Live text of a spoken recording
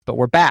but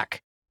we're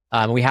back.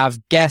 We have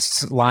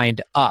guests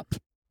lined up.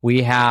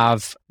 We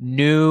have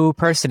new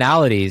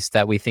personalities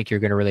that we think you're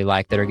going to really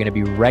like that are going to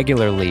be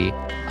regularly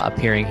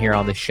appearing here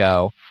on the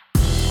show.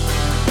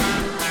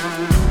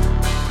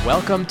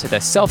 Welcome to The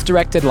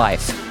Self-Directed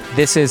Life.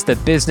 This is the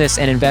business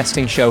and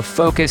investing show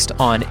focused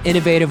on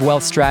innovative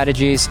wealth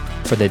strategies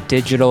for the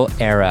digital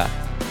era.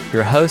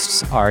 Your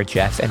hosts are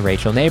Jeff and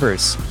Rachel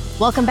Neighbors.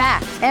 Welcome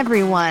back,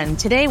 everyone.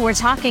 Today, we're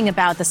talking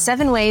about the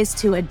 7 ways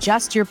to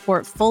adjust your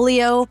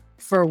portfolio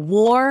for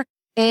war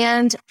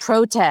and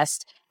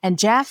protest. And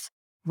Jeff,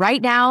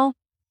 right now,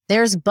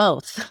 there's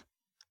both.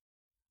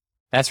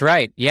 That's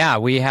right. Yeah,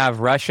 we have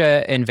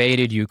Russia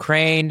invaded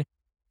Ukraine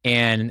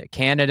and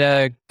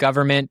Canada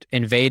government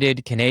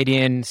invaded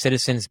Canadian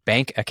citizens'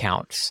 bank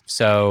accounts.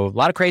 So a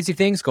lot of crazy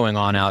things going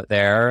on out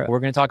there. We're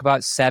going to talk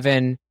about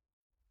 7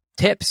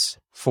 tips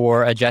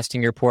for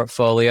adjusting your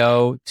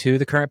portfolio to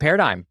the current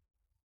paradigm.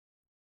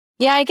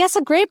 Yeah, I guess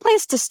a great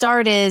place to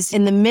start is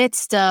in the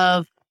midst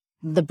of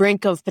the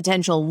brink of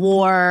potential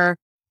war,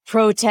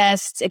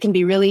 protests. It can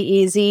be really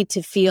easy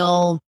to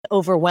feel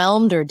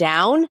overwhelmed or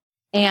down.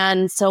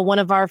 And so one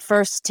of our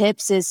first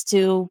tips is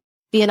to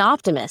be an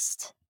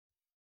optimist.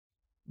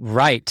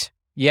 Right.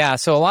 Yeah.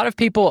 So a lot of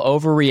people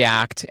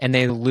overreact and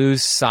they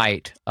lose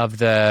sight of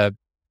the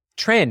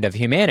trend of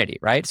humanity,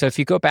 right? So if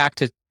you go back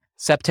to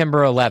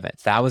September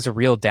 11th, that was a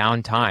real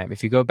down time.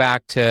 If you go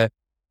back to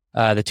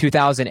the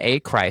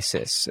 2008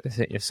 crisis,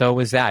 so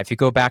was that. If you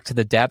go back to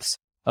the depths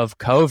of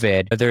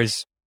COVID,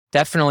 there's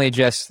definitely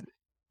just,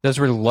 those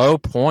were low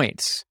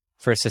points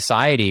for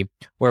society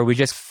where we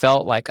just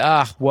felt like,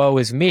 woe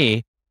is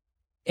me.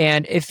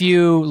 And if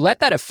you let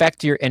that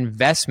affect your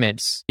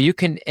investments, you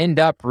can end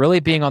up really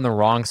being on the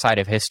wrong side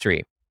of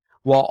history.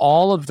 While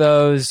all of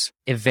those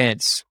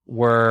events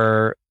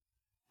were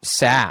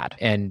sad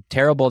and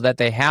terrible that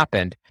they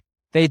happened,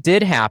 they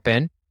did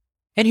happen,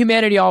 and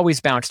humanity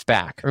always bounced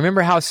back.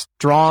 Remember how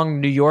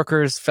strong New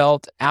Yorkers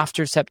felt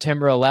after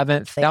September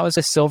 11th? That was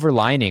a silver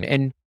lining,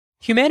 and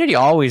humanity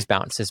always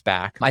bounces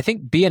back. I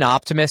think be an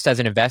optimist as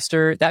an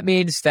investor, that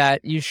means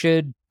that you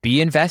should be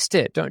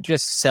invested. Don't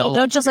just sell.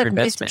 Don't just your like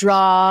investment.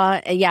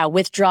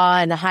 withdraw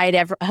and hide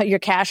your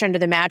cash under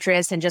the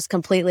mattress and just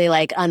completely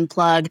like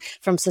unplug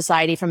from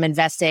society, from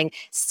investing,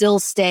 still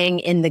staying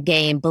in the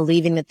game,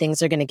 believing that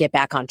things are going to get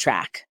back on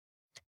track.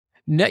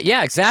 No,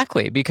 yeah,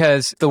 exactly.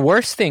 Because the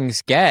worse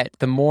things get,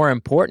 the more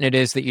important it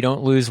is that you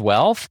don't lose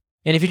wealth.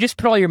 And if you just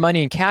put all your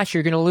money in cash,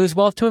 you're going to lose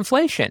wealth to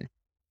inflation.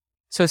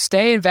 So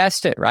stay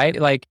invested, right?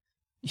 Like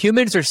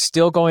humans are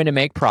still going to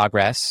make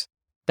progress.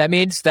 That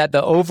means that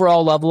the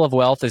overall level of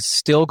wealth is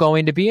still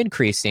going to be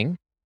increasing.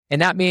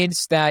 And that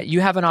means that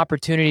you have an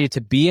opportunity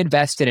to be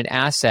invested in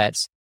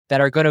assets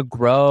that are going to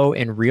grow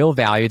in real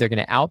value. They're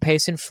going to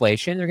outpace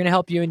inflation. They're going to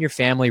help you and your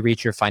family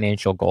reach your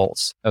financial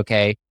goals.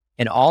 Okay.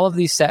 And all of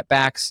these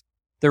setbacks,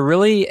 they're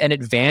really an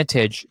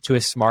advantage to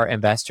a smart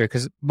investor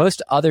because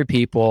most other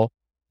people,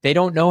 they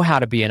don't know how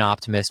to be an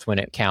optimist when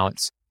it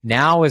counts.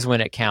 Now is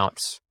when it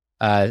counts.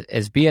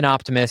 Is be an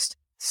optimist.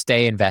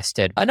 Stay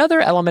invested. Another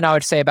element I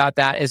would say about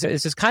that is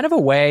this kind of a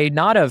way,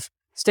 not of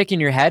sticking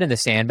your head in the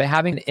sand, but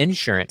having an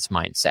insurance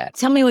mindset.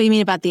 Tell me what you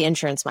mean about the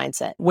insurance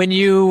mindset. When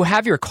you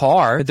have your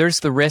car, there's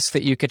the risk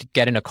that you could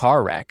get in a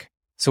car wreck.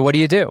 So what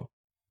do?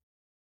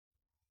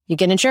 You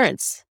get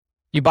insurance.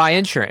 You buy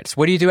insurance.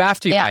 What do you do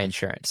after you buy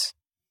insurance?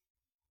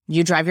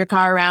 You drive your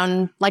car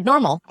around like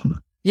normal.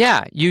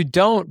 Yeah, you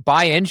don't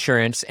buy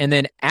insurance and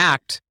then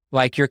act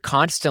like you're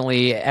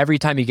constantly, every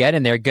time you get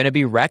in there, going to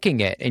be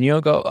wrecking it. And you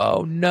don't go,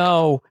 oh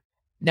no,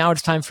 now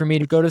it's time for me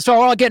to go to the store.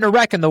 I'll get in a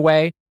wreck in the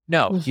way.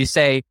 No, you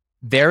say,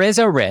 there is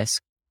a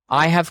risk.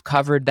 I have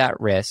covered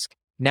that risk.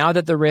 Now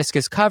that the risk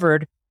is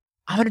covered,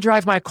 I'm going to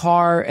drive my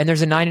car and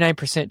there's a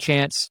 99%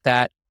 chance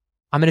that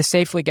I'm going to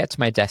safely get to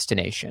my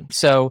destination.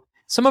 So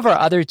some of our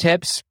other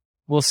tips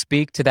will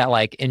speak to that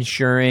like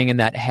insuring and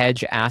that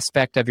hedge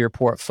aspect of your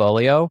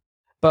portfolio.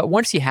 But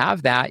once you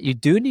have that, you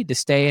do need to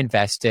stay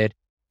invested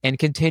and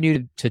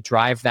continue to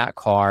drive that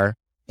car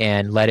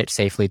and let it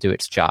safely do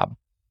its job.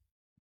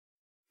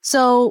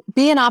 So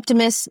be an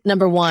optimist,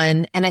 number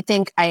one. And I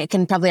think I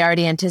can probably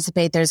already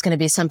anticipate there's going to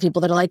be some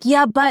people that are like,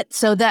 yeah, but.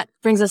 So that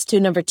brings us to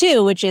number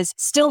 2, which is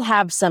still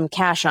have some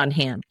cash on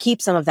hand.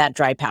 Keep some of that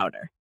dry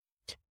powder.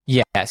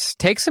 Yes.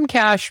 Take some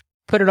cash,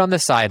 put it on the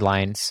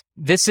sidelines.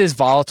 This is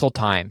volatile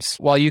times.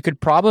 While you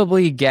could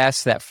probably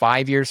guess that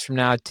 5 years from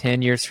now,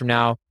 10 years from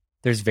now,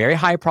 there's very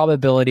high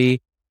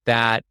probability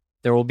that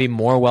there will be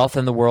more wealth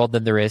in the world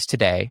than there is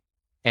today,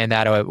 and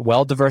that a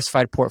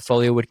well-diversified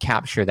portfolio would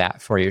capture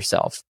that for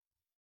yourself.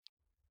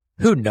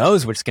 Who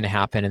knows what's going to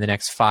happen in the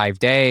next 5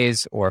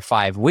 days or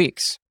 5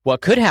 weeks?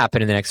 What could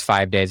happen in the next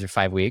 5 days or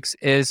 5 weeks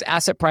is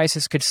asset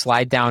prices could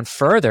slide down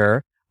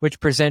further, which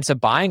presents a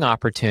buying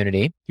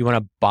opportunity. You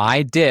want to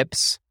buy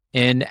dips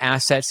in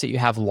assets that you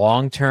have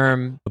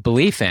long-term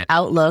belief in.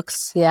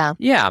 Outlooks, yeah.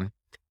 Yeah.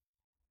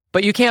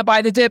 But you can't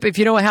buy the dip if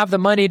you don't have the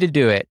money to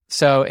do it.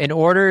 So in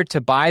order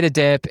to buy the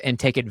dip and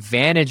take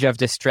advantage of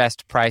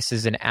distressed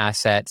prices and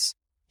assets,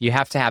 you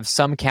have to have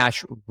some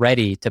cash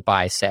ready to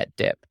buy said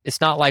dip.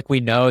 It's not like we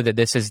know that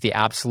this is the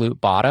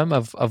absolute bottom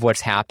of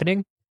what's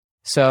happening.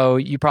 So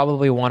you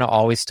probably want to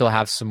always still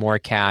have some more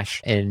cash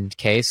in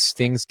case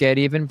things get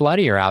even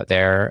bloodier out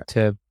there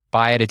to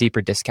buy at a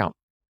deeper discount.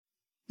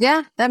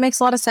 Yeah, that makes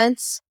a lot of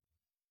sense.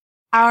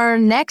 Our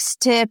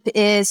next tip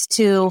is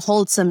to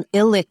hold some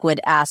illiquid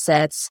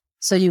assets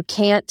so you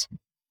can't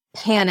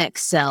panic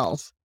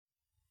sell.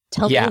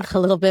 Tell me a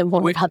little bit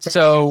more about that.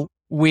 So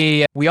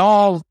we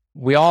all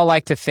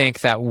like to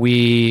think that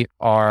we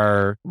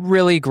are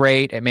really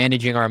great at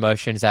managing our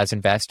emotions as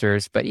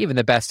investors, but even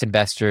the best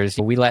investors,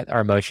 we let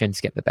our emotions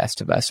get the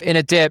best of us. In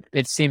a dip,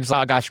 it seems,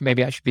 oh gosh,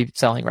 maybe I should be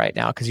selling right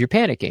now because you're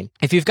panicking.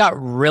 If you've got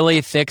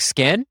really thick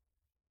skin,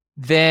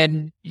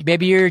 then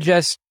maybe you're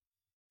just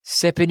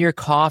sipping your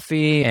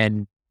coffee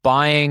and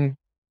buying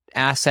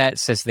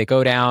assets as they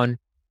go down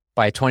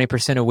by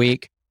 20% a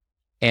week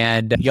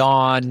and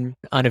yawn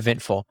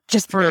uneventful.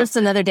 Just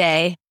another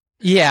day.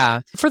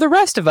 Yeah. For the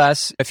rest of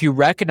us, if you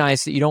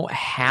recognize that you don't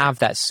have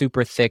that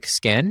super thick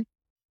skin,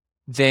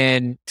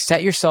 then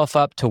set yourself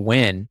up to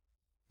win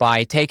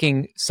by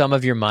taking some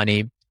of your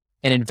money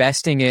and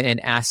investing it in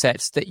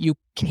assets that you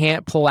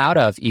can't pull out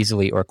of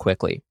easily or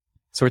quickly.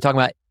 So we're talking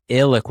about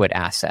illiquid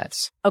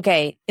assets.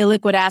 Okay.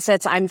 Illiquid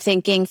assets. I'm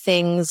thinking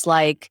things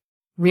like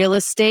real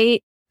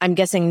estate. I'm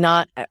guessing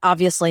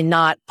obviously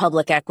not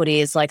public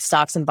equities like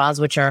stocks and bonds,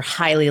 which are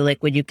highly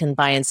liquid. You can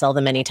buy and sell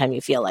them anytime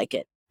you feel like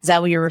it. Is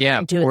that what you're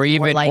referring to? Or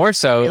even more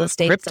so, real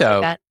estate,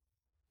 crypto. like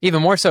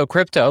even more so,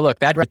 crypto. Look,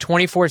 that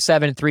 24/7,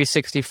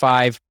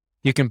 365,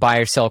 you can buy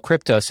or sell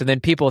crypto. So then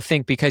people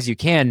think because you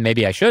can,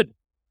 maybe I should,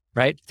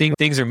 right?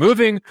 Things are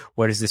moving.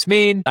 What does this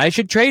mean? I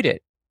should trade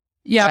it.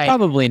 Yeah, right.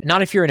 Probably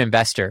not if you're an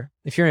investor.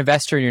 If you're an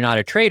investor and you're not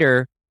a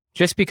trader,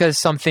 just because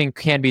something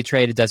can be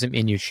traded doesn't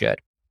mean you should.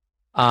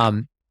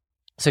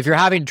 So if you're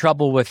having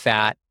trouble with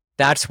that,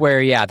 that's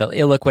where, the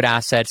illiquid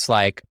assets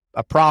like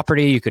a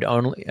property, you could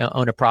own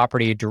a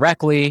property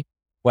directly,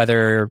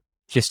 whether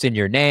just in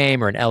your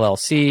name or an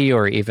LLC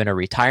or even a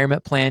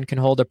retirement plan can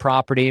hold a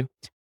property.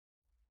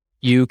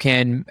 You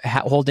can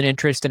hold an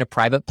interest in a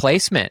private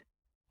placement,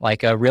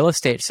 like a real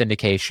estate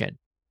syndication,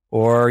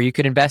 or you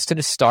could invest in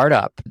a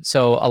startup.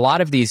 So a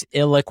lot of these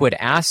illiquid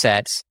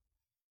assets,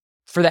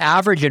 for the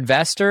average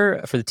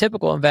investor, for the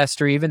typical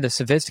investor, even the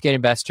sophisticated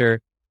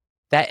investor,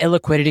 that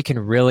illiquidity can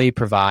really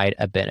provide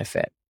a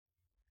benefit.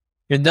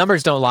 Your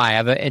numbers don't lie. I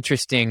have an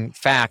interesting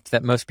fact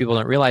that most people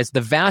don't realize. The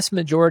vast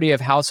majority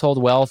of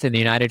household wealth in the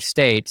United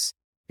States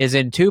is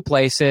in two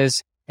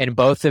places, and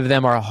both of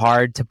them are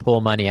hard to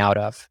pull money out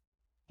of.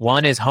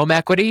 One is home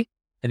equity,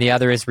 and the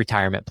other is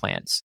retirement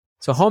plans.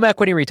 So home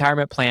equity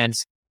retirement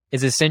plans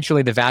is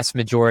essentially the vast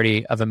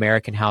majority of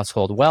American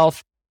household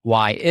wealth.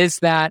 Why is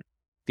that?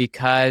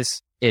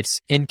 Because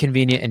it's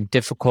inconvenient and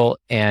difficult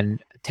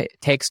and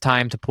takes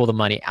time to pull the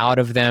money out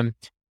of them.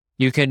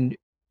 You can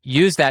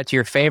use that to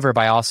your favor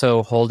by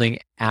also holding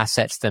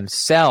assets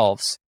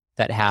themselves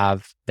that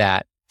have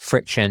that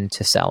friction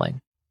to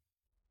selling.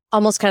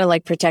 Almost kind of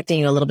like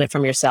protecting you a little bit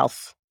from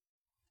yourself.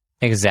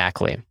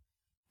 Exactly.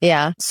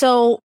 Yeah.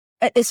 So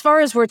as far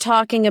as we're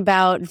talking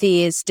about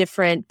these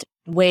different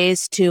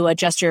ways to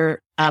adjust your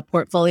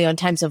portfolio in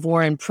times of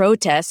war and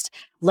protest,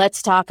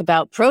 let's talk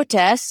about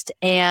protest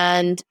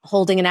and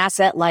holding an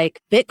asset like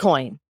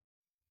Bitcoin.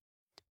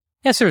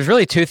 Yeah, so there's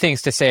really two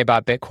things to say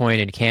about Bitcoin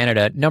in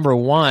Canada. Number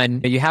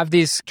one, you have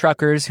these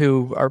truckers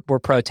who were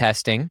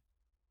protesting,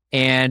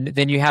 and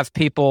then you have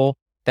people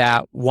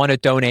that want to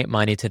donate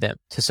money to them,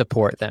 to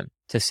support them,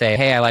 to say,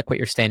 hey, I like what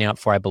you're standing up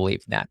for. I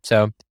believe in that.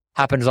 So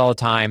happens all the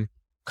time.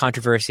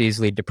 Controversies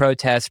lead to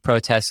protests.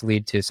 Protests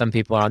lead to some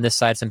people are on this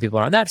side, some people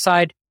are on that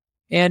side,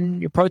 and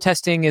your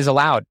protesting is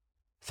allowed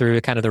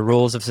through kind of the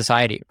rules of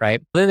society,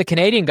 right? Then the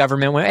Canadian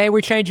government went, hey,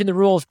 we're changing the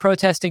rules.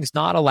 Protesting is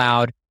not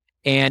allowed.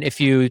 And if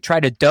you try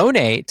to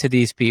donate to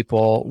these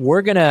people,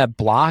 we're going to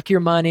block your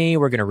money.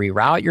 We're going to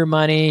reroute your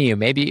money.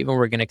 Maybe even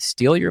we're going to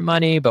steal your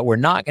money, but we're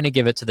not going to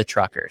give it to the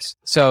truckers.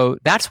 So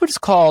that's what's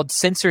called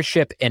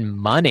censorship in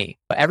money.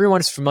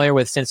 Everyone's familiar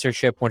with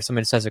censorship when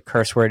someone says a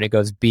curse word and it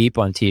goes beep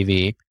on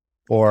TV,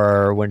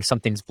 or when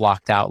something's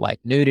blocked out like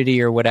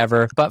nudity or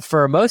whatever. But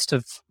for most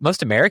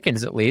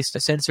Americans, at least,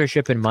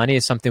 censorship in money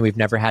is something we've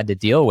never had to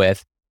deal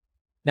with.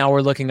 Now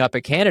we're looking up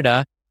at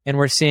Canada and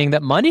we're seeing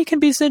that money can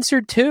be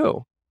censored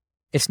too.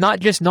 It's not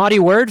just naughty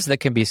words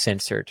that can be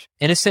censored.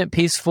 Innocent,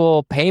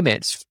 peaceful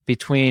payments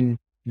between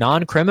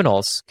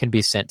non-criminals can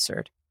be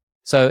censored.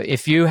 So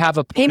if you have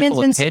a payments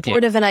in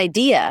support of an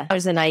idea,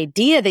 there's an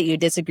idea that you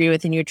disagree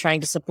with and you're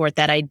trying to support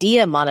that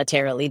idea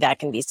monetarily, that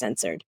can be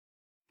censored.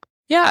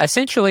 Yeah,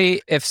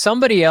 essentially, if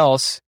somebody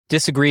else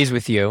disagrees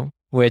with you,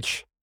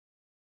 which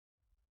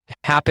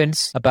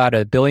happens about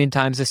 1 billion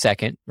times a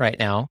second right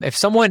now, if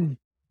someone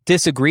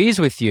disagrees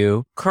with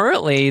you,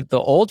 currently the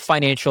old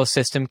financial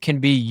system can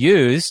be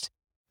used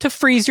to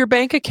freeze your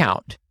bank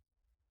account.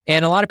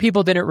 And a lot of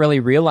people didn't really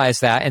realize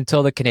that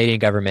until the Canadian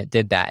government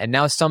did that. And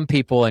now some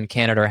people in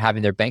Canada are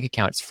having their bank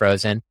accounts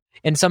frozen.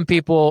 And some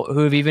people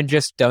who've even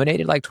just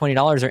donated like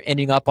 $20 are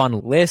ending up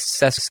on lists.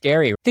 That's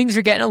scary. Things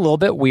are getting a little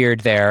bit weird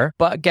there.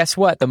 But guess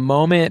what? The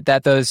moment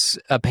that those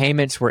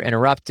payments were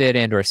interrupted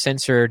and or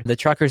censored, the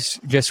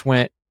truckers just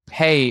went,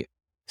 hey,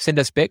 send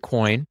us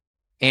Bitcoin.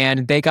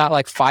 And they got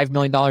like $5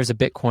 million of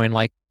Bitcoin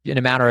like in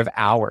a matter of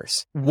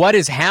hours. What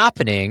is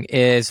happening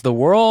is the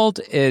world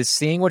is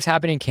seeing what's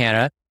happening in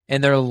Canada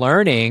and they're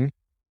learning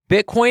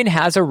Bitcoin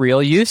has a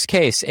real use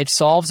case. It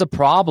solves a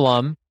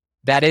problem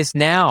that is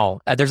now.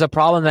 There's a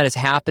problem that is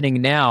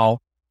happening now,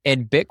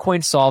 and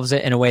Bitcoin solves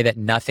it in a way that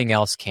nothing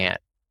else can.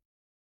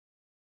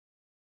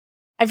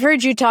 I've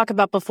heard you talk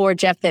about before,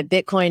 Jeff, that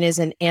Bitcoin is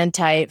an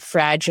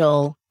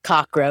anti-fragile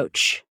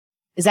cockroach.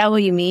 Is that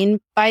what you mean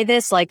by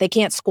this? Like they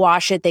can't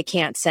squash it, they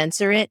can't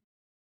censor it?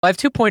 I have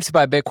 2 points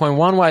about Bitcoin.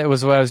 One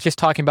was what I was just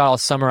talking about, I'll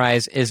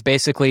summarize, is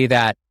basically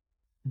that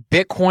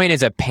Bitcoin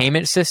is a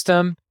payment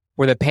system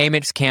where the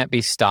payments can't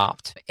be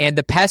stopped. And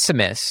the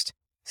pessimist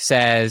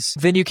says,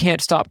 then you can't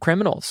stop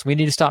criminals. We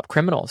need to stop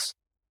criminals.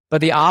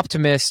 But the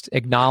optimist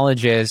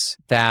acknowledges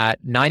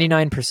that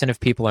 99% of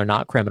people are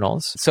not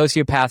criminals.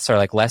 Sociopaths are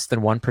like less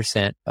than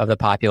 1% of the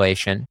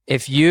population.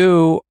 If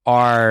you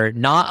are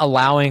not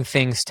allowing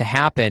things to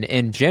happen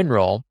in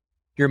general,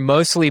 you're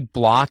mostly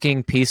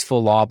blocking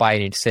peaceful,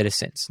 law-abiding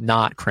citizens,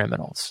 not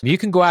criminals. You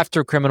can go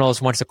after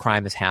criminals once a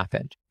crime has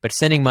happened, but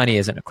sending money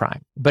isn't a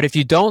crime. But if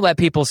you don't let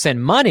people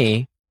send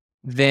money,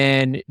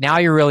 then now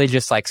you're really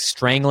just like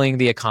strangling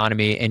the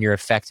economy and you're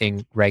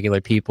affecting regular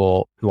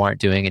people who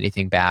aren't doing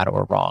anything bad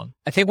or wrong.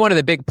 I think one of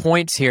the big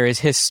points here is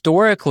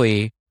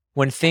historically,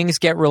 when things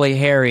get really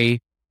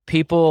hairy,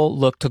 people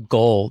look to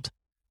gold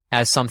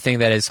as something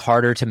that is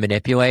harder to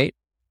manipulate.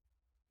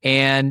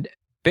 And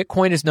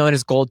Bitcoin is known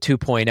as Gold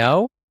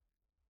 2.0.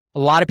 A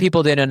lot of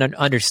people didn't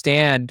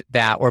understand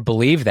that or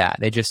believe that.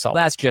 They just saw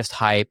that's just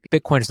hype.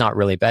 Bitcoin is not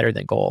really better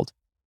than gold.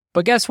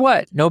 But guess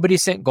what? Nobody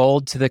sent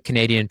gold to the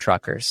Canadian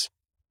truckers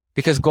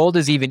because gold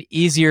is even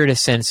easier to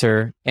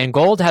censor. And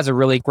gold has a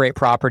really great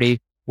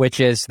property, which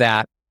is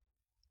that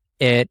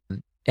it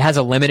has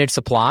a limited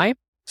supply.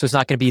 So it's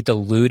not going to be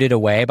diluted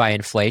away by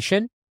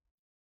inflation.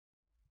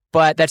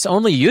 But that's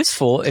only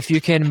useful if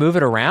you can move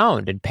it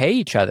around and pay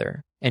each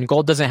other. And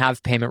gold doesn't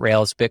have payment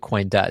rails,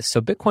 Bitcoin does.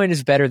 So Bitcoin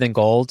is better than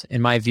gold,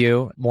 in my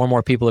view. More and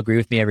more people agree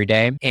with me every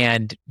day.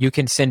 And you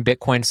can send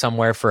Bitcoin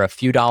somewhere for a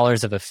few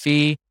dollars of a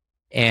fee,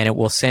 and it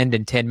will send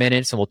in 10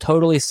 minutes and will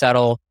totally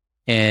settle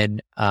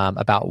in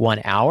about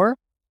 1 hour,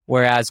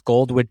 whereas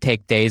gold would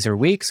take days or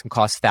weeks and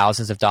cost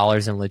thousands of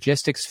dollars in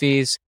logistics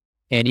fees.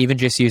 And even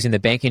just using the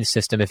banking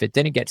system, if it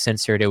didn't get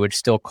censored, it would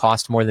still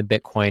cost more than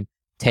Bitcoin,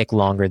 take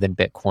longer than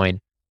Bitcoin,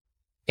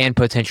 and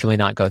potentially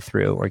not go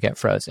through or get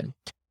frozen.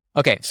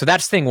 Okay, so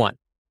that's thing one.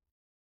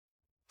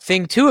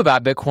 Thing two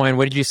about Bitcoin,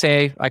 what did you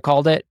say I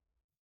called it?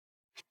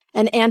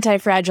 An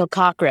anti-fragile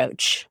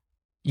cockroach.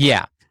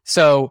 Yeah.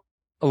 So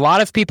a lot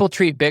of people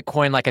treat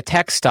Bitcoin like a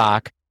tech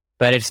stock,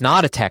 but it's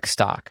not a tech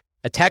stock.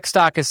 A tech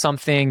stock is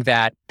something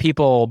that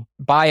people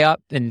buy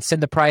up and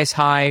send the price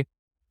high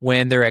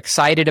when they're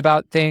excited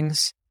about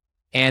things,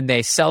 and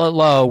they sell it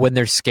low when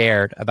they're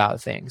scared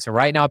about things. And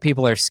right now,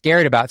 people are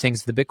scared about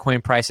things. The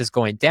Bitcoin price is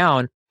going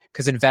down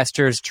because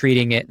investors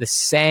treating it the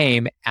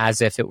same as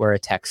if it were a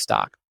tech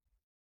stock.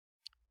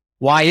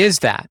 Why is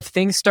that? If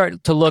things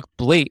start to look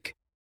bleak,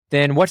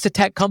 then what's the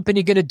tech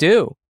company going to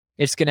do?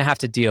 It's going to have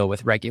to deal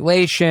with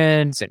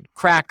regulations and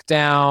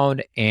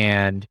crackdown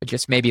and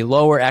just maybe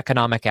lower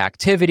economic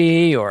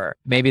activity, or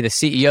maybe the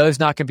CEO is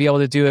not going to be able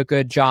to do a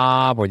good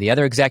job, or the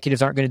other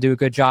executives aren't going to do a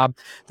good job.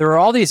 There are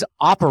all these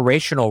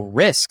operational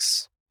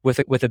risks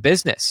with a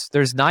business.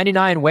 There's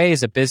 99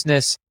 ways a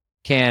business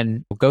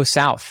can go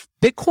south.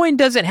 Bitcoin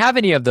doesn't have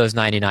any of those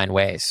 99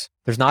 ways.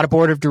 There's not a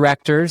board of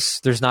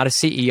directors. There's not a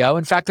CEO.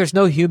 In fact, there's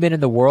no human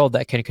in the world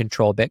that can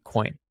control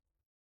Bitcoin.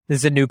 This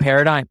is a new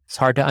paradigm. It's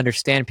hard to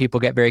understand. People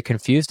get very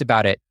confused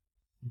about it.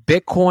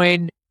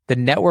 Bitcoin, the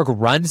network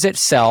runs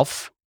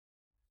itself.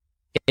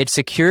 It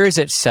secures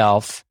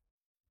itself,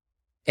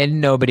 and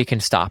nobody can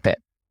stop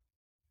it.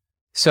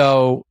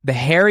 So the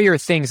hairier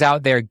things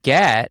out there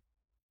get,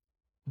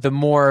 the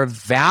more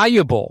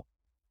valuable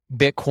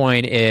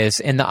Bitcoin is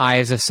in the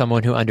eyes of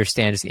someone who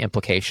understands the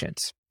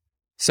implications.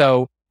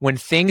 So when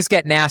things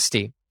get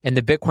nasty and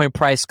the Bitcoin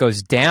price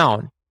goes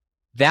down,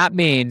 that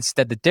means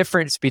that the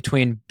difference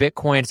between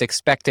Bitcoin's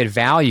expected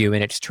value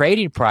and its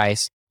trading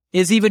price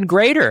is even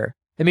greater.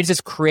 That means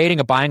it's creating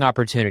a buying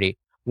opportunity.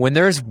 When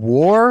there's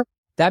war,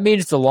 that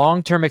means the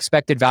long-term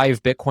expected value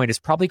of Bitcoin is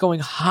probably going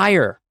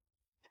higher.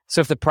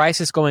 So if the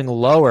price is going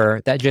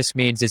lower, that just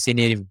means it's an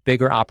even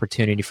bigger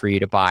opportunity for you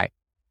to buy.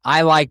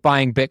 I like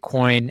buying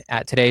Bitcoin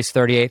at today's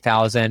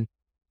 38,000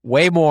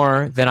 way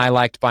more than I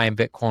liked buying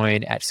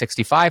Bitcoin at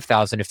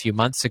 65,000 a few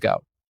months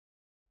ago.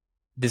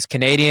 This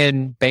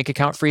Canadian bank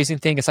account freezing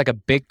thing, it's like a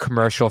big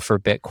commercial for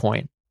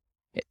Bitcoin.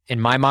 In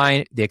my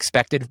mind, the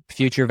expected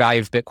future value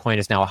of Bitcoin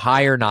is now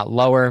higher, not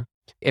lower.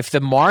 If the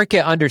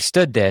market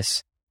understood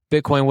this,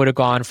 Bitcoin would have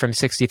gone from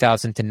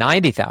 60,000 to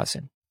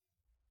 90,000.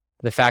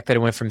 The fact that it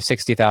went from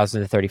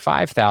 60,000 to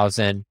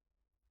 35,000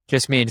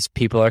 just means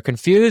people are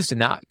confused,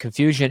 and that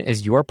confusion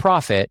is your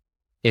profit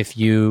if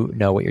you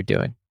know what you're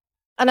doing.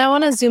 And I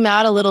want to zoom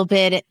out a little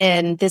bit,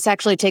 and this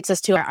actually takes us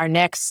to our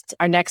next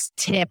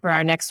tip, or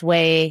our next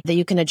way that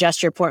you can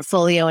adjust your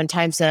portfolio in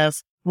times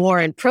of war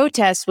and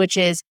protest, which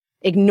is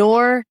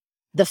ignore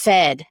the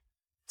Fed.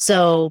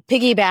 So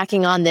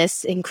piggybacking on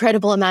this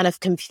incredible amount of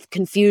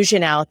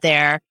confusion out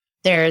there,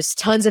 there's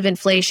tons of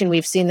inflation.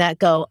 We've seen that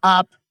go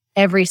up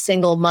every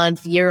single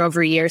month, year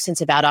over year, since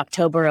about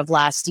October of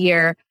last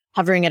year,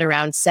 hovering at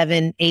around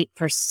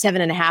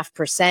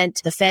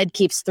 7.5%. The Fed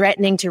keeps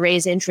threatening to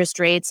raise interest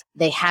rates.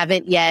 They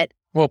haven't yet.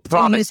 Well,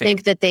 promising. Do you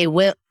think that they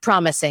will?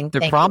 Promising.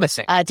 They're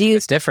promising.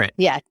 It's different.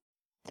 Yeah.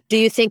 Do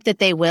you think that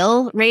they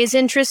will raise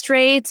interest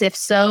rates? If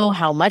so,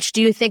 how much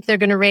do you think they're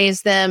going to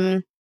raise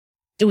them?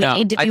 Do we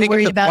need to be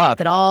worried about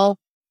it at all?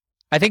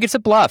 I think it's a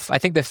bluff. I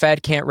think the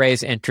Fed can't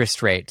raise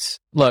interest rates.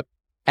 Look,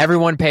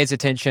 everyone pays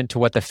attention to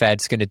what the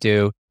Fed's going to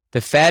do.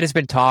 The Fed has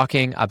been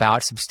talking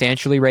about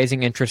substantially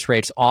raising interest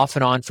rates off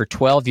and on for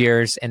 12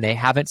 years, and they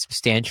haven't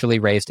substantially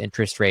raised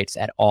interest rates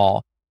at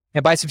all.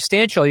 And by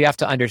substantial, you have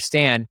to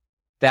understand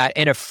that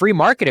in a free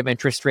market of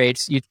interest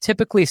rates, you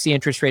typically see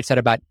interest rates at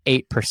about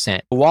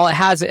 8%. While it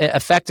has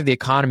affected the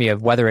economy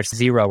of whether it's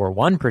 0 or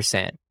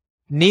 1%,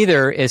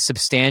 neither is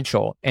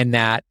substantial in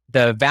that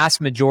the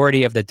vast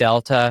majority of the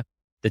delta,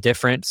 the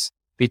difference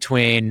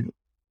between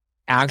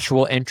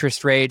actual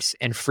interest rates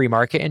and free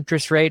market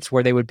interest rates,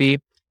 where they would be,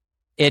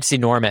 it's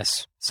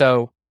enormous.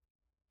 So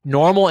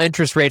normal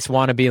interest rates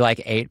want to be like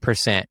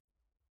 8%.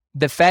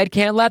 The Fed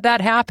can't let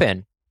that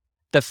happen.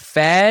 The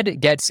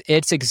Fed gets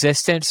its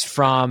existence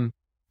from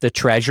the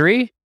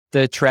Treasury.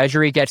 The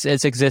Treasury gets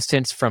its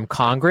existence from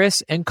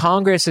Congress, and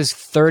Congress is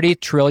 $30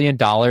 trillion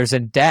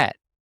in debt.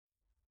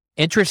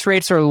 Interest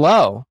rates are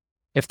low.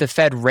 If the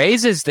Fed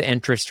raises the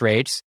interest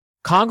rates,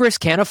 Congress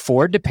can't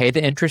afford to pay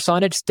the interest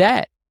on its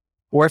debt.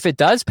 Or if it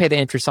does pay the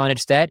interest on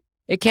its debt,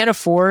 it can't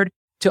afford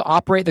to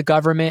operate the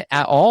government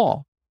at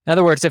all. In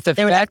other words, if the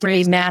Fed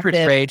raised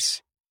interest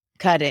rates,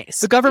 cuttings,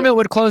 the government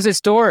would close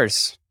its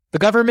doors. The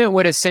government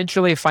would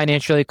essentially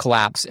financially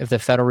collapse if the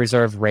Federal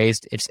Reserve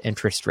raised its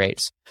interest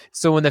rates.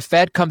 So when the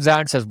Fed comes out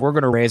and says, we're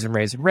going to raise and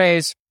raise and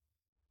raise,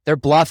 they're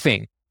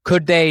bluffing.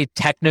 Could they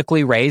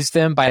technically raise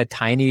them by a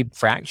tiny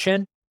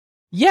fraction?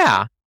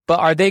 Yeah, but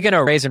are they going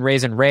to raise and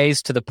raise and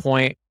raise to the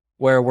point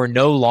where we're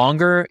no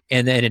longer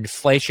in an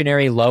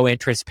inflationary low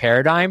interest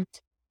paradigm?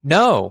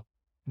 No.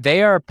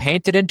 They are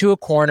painted into a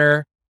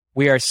corner.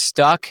 We are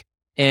stuck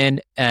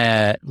in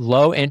a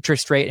low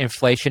interest rate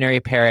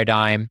inflationary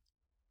paradigm,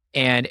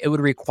 and it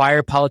would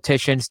require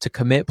politicians to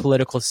commit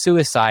political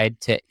suicide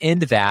to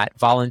end that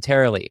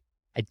voluntarily.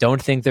 I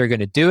don't think they're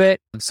going to do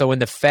it. So when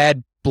the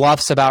Fed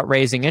bluffs about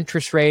raising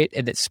interest rate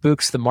and it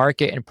spooks the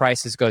market and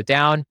prices go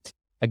down,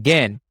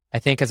 again, I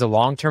think as a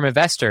long-term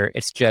investor,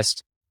 it's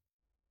just,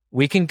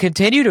 we can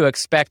continue to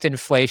expect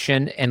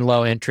inflation and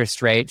low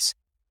interest rates.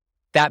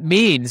 That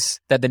means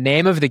that the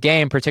name of the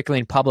game, particularly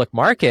in public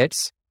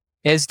markets,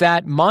 is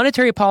that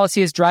monetary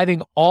policy is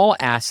driving all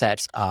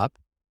assets up.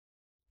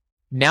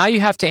 Now you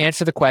have to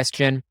answer the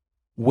question,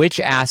 which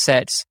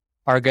assets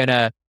are going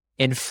to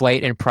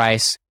inflate in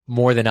price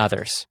more than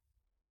others?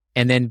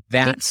 And then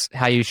that's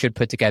how you should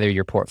put together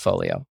your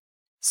portfolio.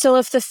 So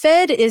if the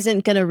Fed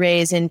isn't going to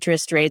raise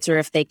interest rates, or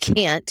if they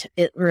can't,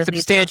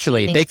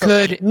 substantially, they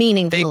could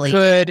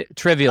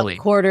trivially.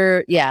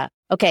 Quarter, yeah.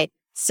 Okay.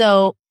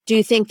 So do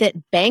you think that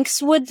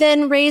banks would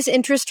then raise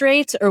interest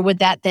rates, or would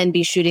that then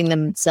be shooting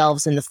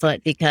themselves in the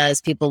foot because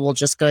people will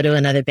just go to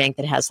another bank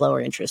that has lower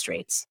interest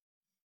rates?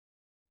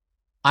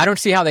 I don't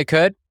see how they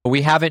could.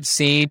 We haven't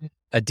seen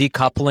a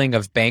decoupling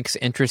of banks'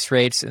 interest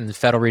rates and the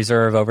Federal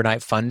Reserve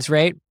overnight funds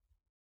rate.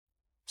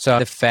 So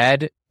the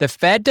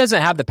Fed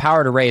doesn't have the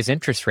power to raise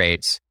interest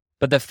rates,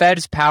 but the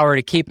Fed's power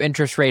to keep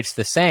interest rates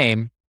the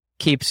same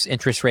keeps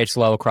interest rates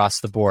low across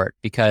the board,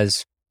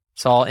 because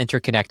it's all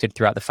interconnected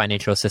throughout the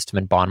financial system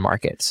and bond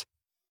markets.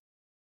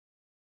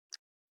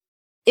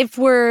 If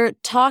we're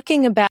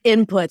talking about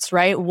inputs,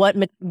 right, what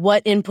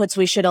inputs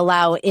we should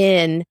allow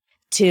in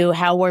to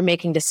how we're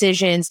making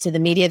decisions, to the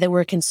media that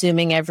we're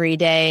consuming every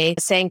day,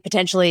 saying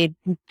potentially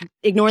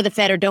ignore the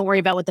Fed or don't worry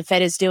about what the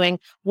Fed is doing.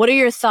 What are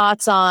your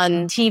thoughts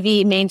on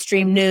TV,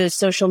 mainstream news,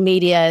 social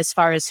media, as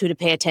far as who to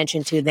pay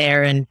attention to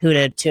there and who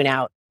to tune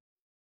out?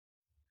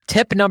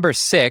 Tip number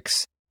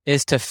 6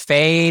 is to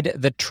fade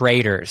the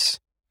traders.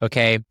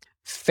 Okay.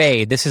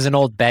 Fade. This is an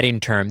old betting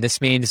term.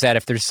 This means that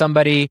if there's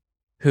somebody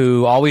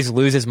who always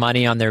loses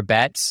money on their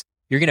bets,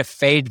 you're going to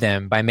fade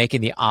them by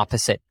making the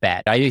opposite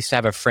bet. I used to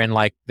have a friend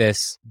like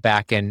this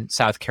back in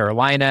South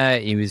Carolina.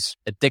 He was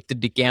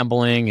addicted to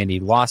gambling and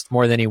he lost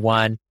more than he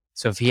won.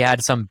 So if he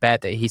had some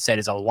bet that he said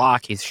is a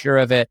lock, he's sure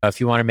of it. If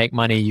you want to make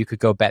money, you could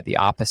go bet the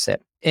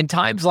opposite. In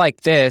times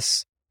like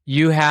this,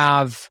 you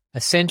have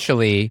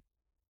essentially,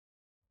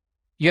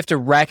 you have to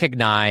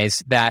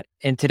recognize that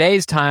in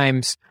today's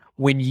times,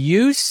 when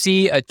you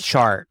see a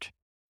chart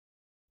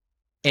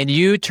and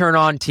you turn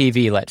on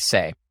TV, let's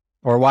say,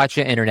 or watch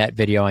an internet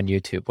video on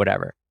YouTube,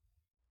 whatever,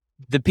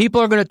 the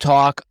people are going to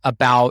talk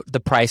about the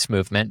price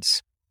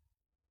movements.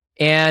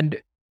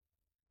 And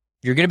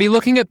You're going to be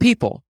looking at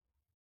people.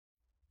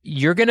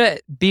 You're going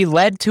to be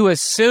led to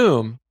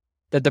assume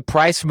that the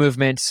price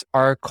movements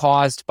are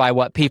caused by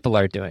what people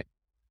are doing.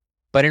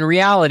 But in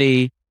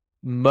reality,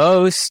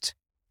 most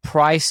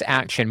price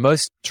action,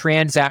 most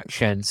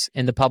transactions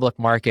in the public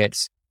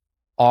markets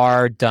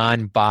are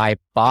done by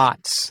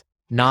bots,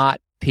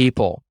 not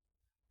people.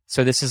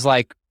 So this is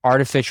like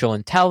artificial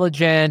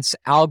intelligence,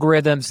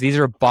 algorithms. These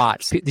are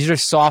bots. These are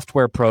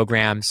software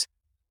programs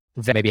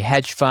that maybe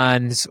hedge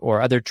funds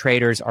or other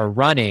traders are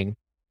running,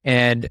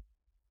 and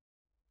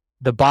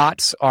the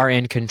bots are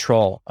in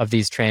control of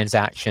these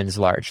transactions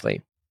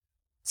largely.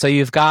 So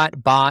you've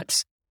got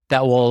bots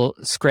that will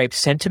scrape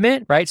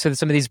sentiment, right? So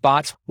some of these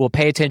bots will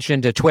pay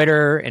attention to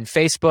Twitter and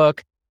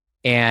Facebook,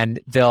 and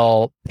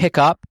they'll pick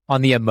up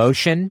on the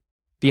emotion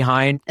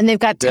behind. And they've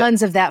got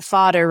tons of that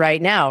fodder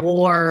right now.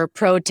 War,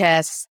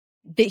 protests,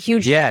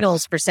 huge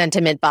signals for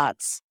sentiment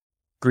bots.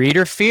 Greed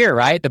or fear,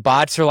 right? The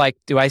bots are like,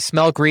 do I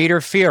smell greed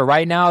or fear?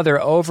 Right now,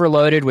 they're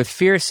overloaded with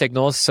fear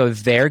signals, so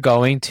they're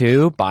going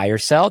to buy or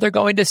sell. They're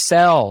going to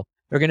sell.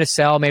 They're going to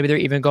sell. Maybe they're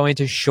even going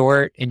to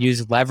short and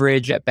use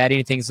leverage at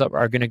betting things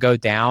are going to go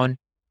down.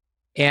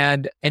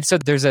 And so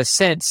there's a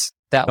sense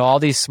that all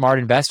these smart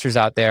investors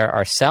out there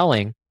are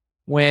selling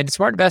when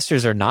smart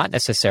investors are not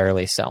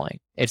necessarily selling.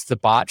 It's the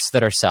bots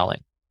that are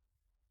selling.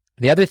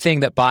 The other thing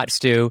that bots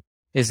do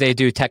is they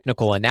do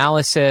technical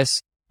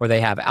analysis, or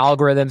they have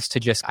algorithms to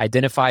just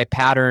identify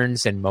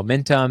patterns and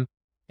momentum.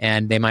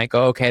 And they might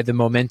go, okay, the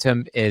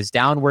momentum is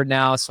downward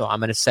now, so I'm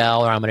going to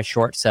sell or I'm going to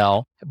short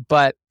sell.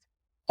 But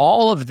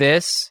all of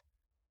this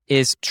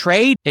is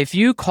trade. If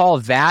you call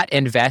that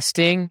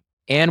investing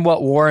and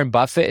what Warren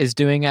Buffett is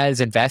doing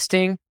as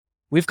investing,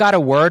 we've got a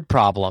word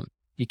problem.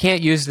 You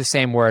can't use the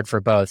same word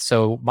for both.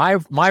 So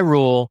my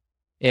rule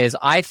is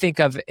I think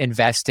of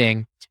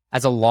investing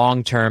as a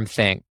long-term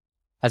thing,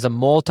 as a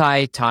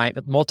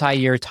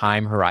multi-year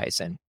time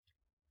horizon.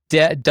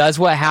 Does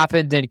what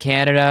happened in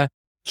Canada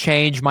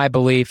change my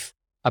belief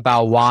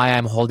about why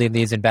I'm holding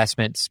these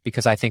investments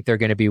because I think they're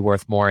going to be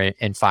worth more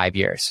in 5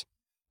 years?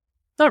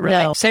 Not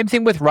really. No. Same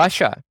thing with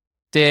Russia.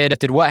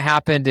 Did what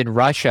happened in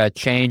Russia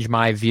change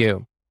my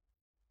view?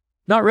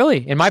 Not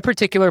really. In my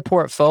particular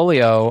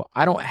portfolio,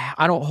 I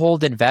don't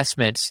hold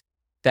investments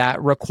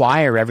that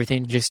require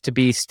everything just to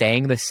be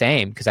staying the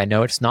same because I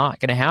know it's not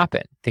going to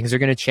happen. Things are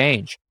going to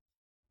change.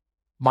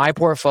 My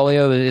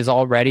portfolio is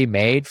already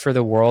made for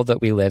the world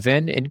that we live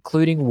in,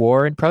 including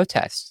war and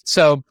protests.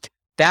 So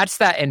that's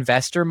that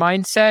investor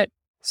mindset.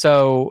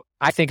 So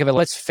I think of it,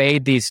 let's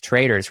fade these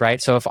traders,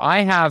 right? So if I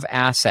have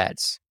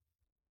assets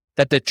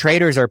that the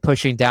traders are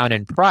pushing down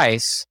in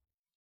price,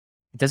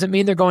 it doesn't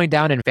mean they're going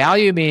down in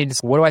value.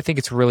 Means what do I think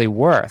it's really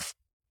worth?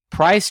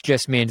 Price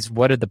just means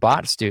what did the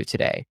bots do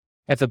today?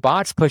 If the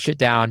bots push it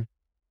down,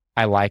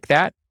 I like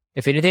that.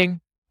 If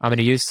anything, I'm going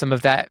to use some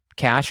of that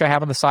cash I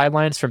have on the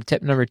sidelines from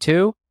tip number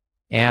 2,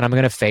 and I'm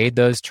going to fade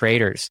those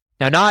traders.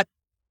 Now, not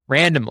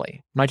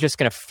randomly. I'm not just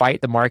going to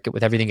fight the market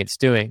with everything it's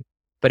doing.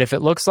 But if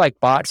it looks like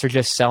bots are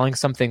just selling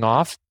something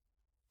off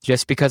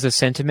just because of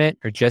sentiment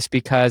or just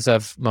because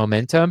of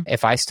momentum,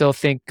 if I still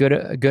think good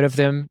of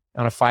them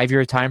on a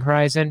 5-year time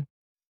horizon,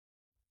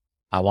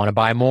 I want to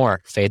buy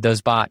more. Fade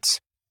those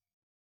bots.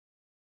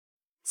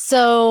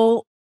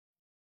 So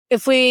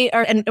if we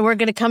are, and we're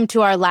going to come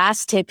to our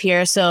last tip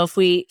here. So if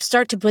we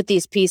start to put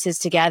these pieces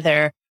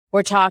together,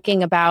 we're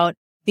talking about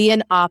be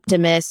an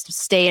optimist,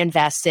 stay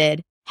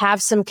invested,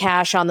 have some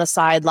cash on the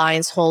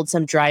sidelines, hold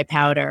some dry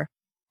powder,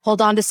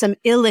 hold on to some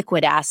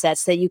illiquid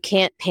assets that you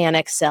can't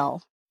panic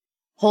sell,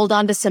 hold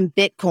on to some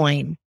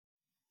Bitcoin,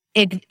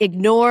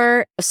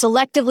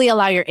 selectively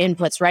allow your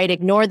inputs, right?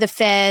 Ignore the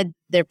Fed.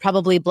 They're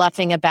probably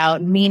bluffing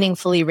about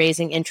meaningfully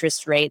raising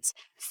interest rates.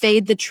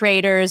 Fade the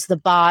traders, the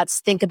bots,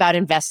 think about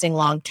investing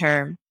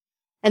long-term.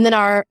 And then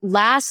our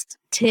last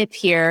tip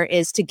here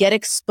is to get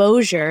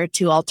exposure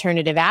to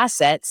alternative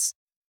assets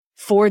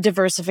for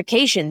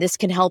diversification. This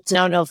can help to,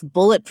 I don't know if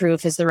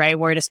bulletproof is the right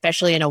word,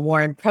 especially in a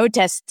war and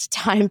protest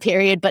time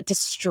period, but to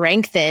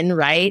strengthen,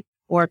 right?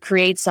 Or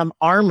create some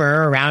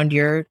armor around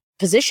your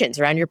positions,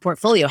 around your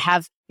portfolio.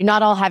 You're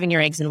not all having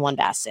your eggs in one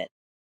basket.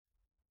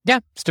 Yeah,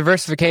 it's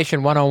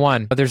diversification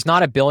 101. But there's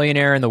not a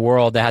billionaire in the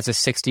world that has a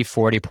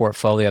 60-40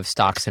 portfolio of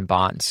stocks and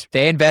bonds.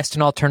 They invest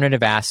in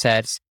alternative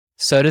assets.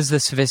 So does the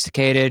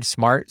sophisticated,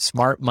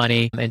 smart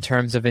money in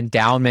terms of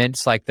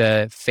endowments like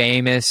the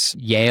famous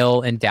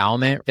Yale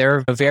endowment.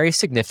 They're very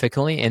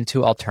significantly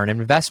into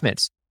alternative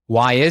investments.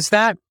 Why is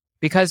that?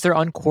 Because they're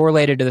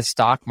uncorrelated to the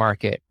stock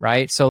market,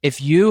 right? So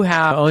if you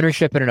have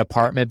ownership in an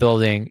apartment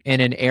building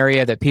in an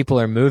area that people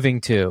are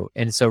moving to,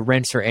 and so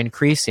rents are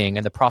increasing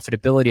and the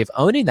profitability of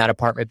owning that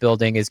apartment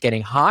building is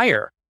getting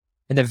higher,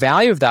 and the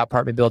value of that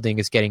apartment building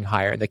is getting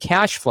higher, and the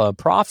cash flow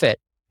profit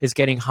is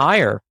getting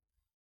higher.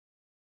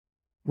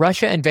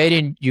 Russia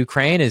invading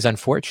Ukraine is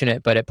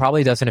unfortunate, but it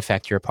probably doesn't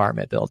affect your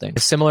apartment building.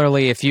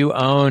 Similarly, if you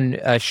own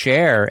a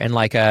share in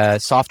like a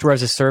software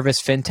as a service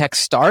fintech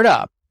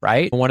startup,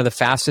 right? One of the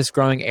fastest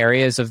growing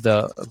areas of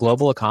the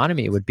global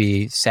economy would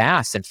be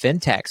SaaS and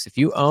fintechs. If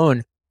you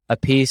own a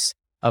piece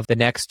of the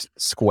next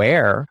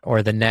Square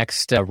or the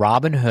next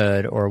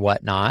Robinhood or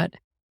whatnot,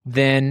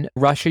 then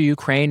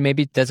Russia-Ukraine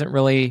maybe doesn't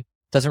really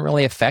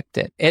affect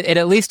it. It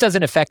at least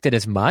doesn't affect it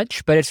as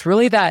much, but it's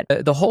really that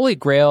the holy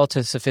grail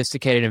to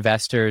sophisticated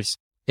investors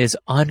is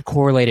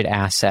uncorrelated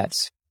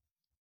assets.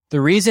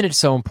 The reason it's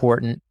so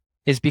important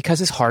is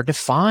because it's hard to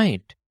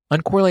find.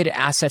 Uncorrelated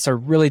assets are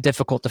really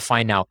difficult to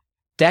find now.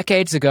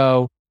 Decades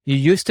ago, you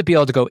used to be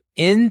able to go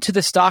into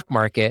the stock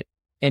market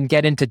and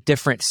get into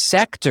different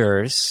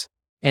sectors,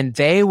 and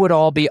they would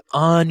all be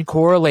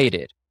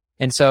uncorrelated.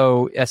 And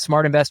so a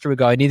smart investor would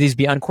go, I need these to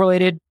be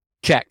uncorrelated?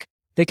 Check.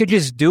 They could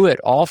just do it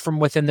all from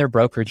within their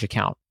brokerage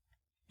account.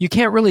 You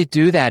can't really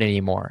do that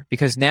anymore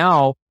because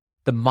now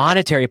the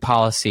monetary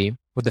policy,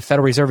 what the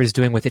Federal Reserve is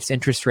doing with its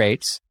interest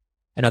rates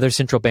and other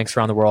central banks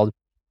around the world,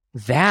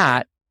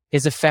 that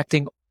is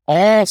affecting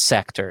all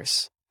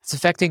sectors. It's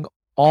affecting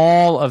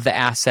all of the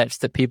assets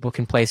that people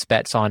can place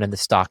bets on in the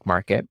stock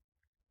market.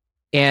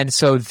 And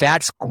so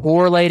that's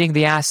correlating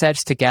the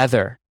assets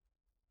together.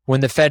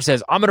 When the Fed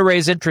says, I'm going to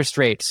raise interest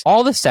rates,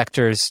 all the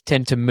sectors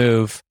tend to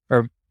move,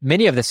 or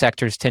many of the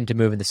sectors tend to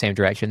move in the same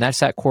direction. That's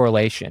that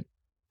correlation.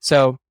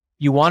 So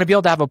you want to be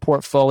able to have a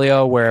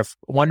portfolio where if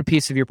one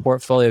piece of your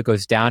portfolio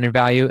goes down in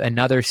value,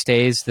 another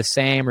stays the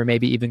same or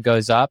maybe even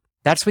goes up.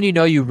 That's when you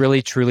know you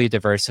really truly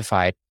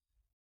diversified.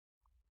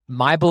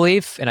 My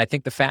belief, and I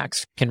think the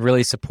facts can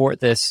really support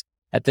this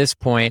at this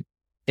point,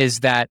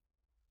 is that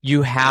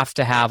you have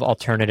to have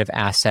alternative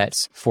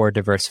assets for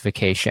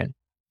diversification.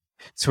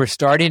 So we're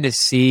starting to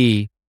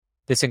see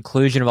this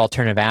inclusion of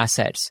alternative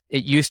assets.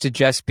 It used to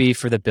just be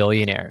for the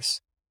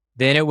billionaires.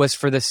 Then it was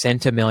for the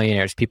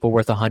centimillionaires, people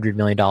worth $100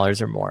 million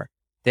or more.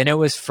 Then it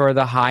was for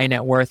the high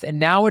net worth. And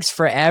now it's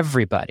for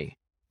everybody.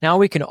 Now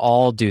we can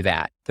all do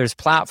that. There's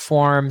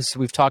platforms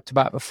we've talked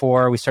about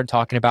before. We started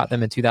talking about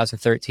them in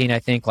 2013, I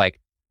think, like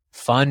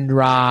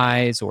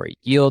Fundrise or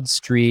Yield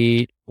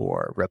Street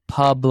or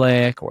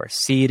Republic or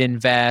Seed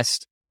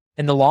Invest.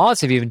 And the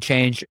laws have even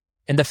changed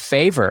in the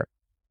favor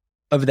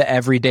of the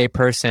everyday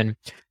person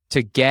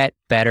to get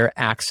better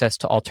access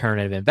to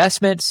alternative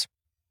investments.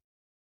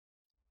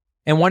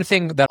 And one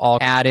thing that I'll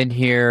add in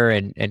here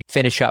and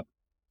finish up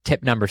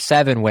tip number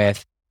 7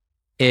 with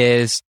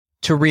is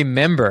to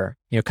remember,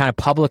 kind of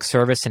public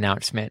service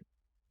announcement.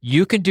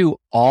 You can do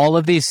all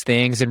of these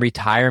things in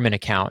retirement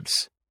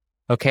accounts.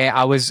 Okay,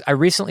 I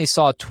recently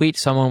saw a tweet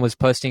someone was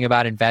posting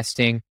about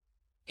investing,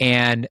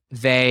 and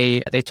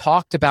they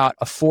talked about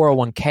a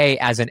 401k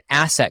as an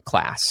asset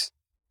class.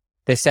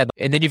 They said,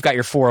 and then you've got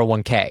your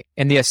 401k.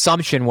 And the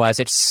assumption was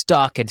it's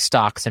stuck in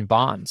stocks and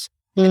bonds.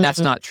 Mm-hmm. And that's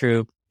not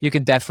true. You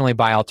can definitely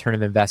buy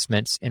alternative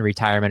investments in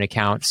retirement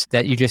accounts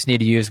that you just need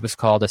to use what's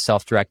called a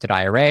self-directed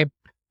IRA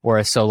or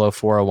a solo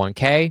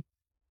 401k.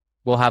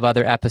 We'll have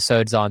other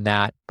episodes on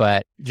that.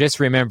 But just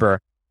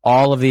remember,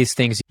 all of these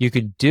things you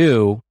can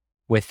do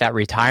with that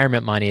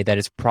retirement money that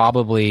is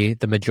probably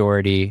the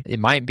majority, it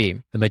might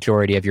be the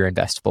majority of your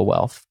investable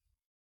wealth.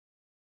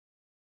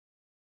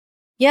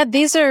 Yeah,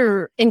 these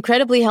are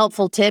incredibly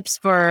helpful tips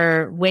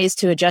for ways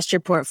to adjust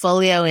your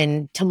portfolio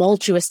in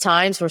tumultuous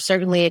times. We're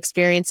certainly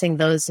experiencing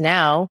those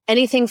now.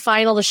 Anything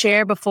final to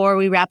share before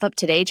we wrap up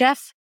today,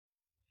 Jeff?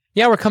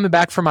 Yeah, we're coming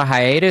back from a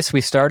hiatus. We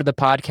started the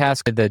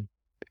podcast with the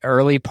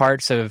early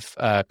parts of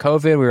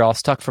COVID. We were all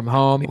stuck from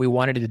home. We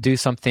wanted to do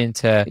something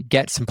to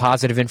get some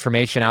positive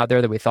information out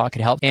there that we thought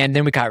could help. And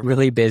then we got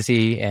really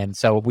busy. And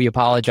so we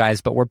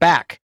apologize, but we're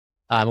back.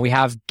 We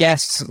have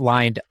guests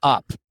lined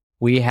up.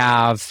 We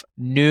have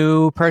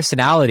new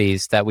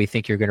personalities that we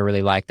think you're going to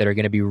really like that are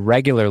going to be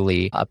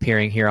regularly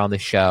appearing here on the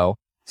show.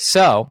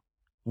 So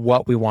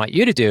what we want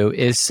you to do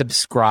is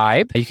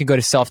subscribe. You can go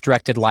to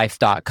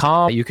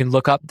selfdirectedlife.com. You can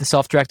look up the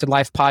Self-Directed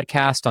Life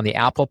podcast on the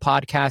Apple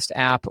Podcast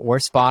app or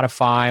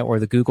Spotify or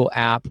the Google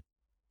app.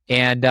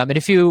 And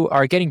if you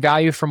are getting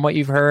value from what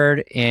you've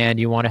heard and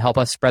you want to help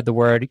us spread the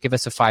word, give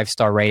us a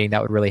 5-star rating.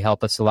 That would really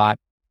help us a lot.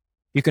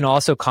 You can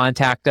also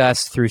contact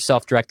us through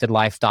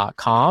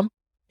selfdirectedlife.com.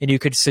 And you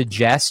could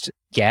suggest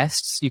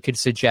guests, you could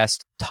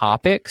suggest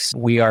topics.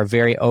 We are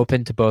very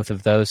open to both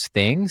of those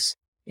things.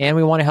 And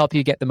we want to help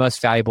you get the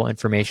most valuable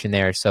information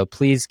there. So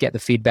please get the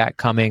feedback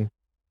coming.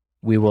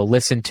 We will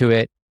listen to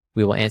it.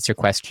 We will answer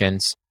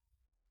questions.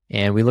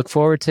 And we look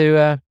forward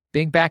to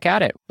being back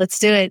at it. Let's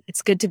do it.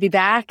 It's good to be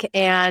back.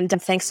 And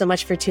thanks so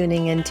much for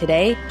tuning in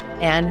today.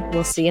 And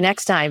we'll see you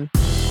next time.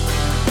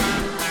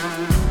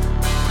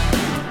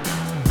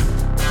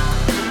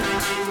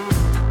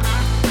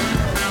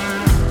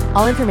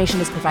 All information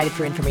is provided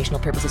for informational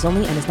purposes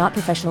only and is not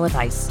professional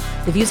advice.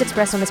 The views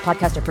expressed on this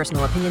podcast are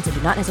personal opinions and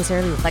do not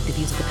necessarily reflect the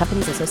views of the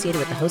companies associated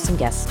with the hosts and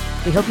guests.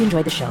 We hope you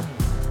enjoyed the show.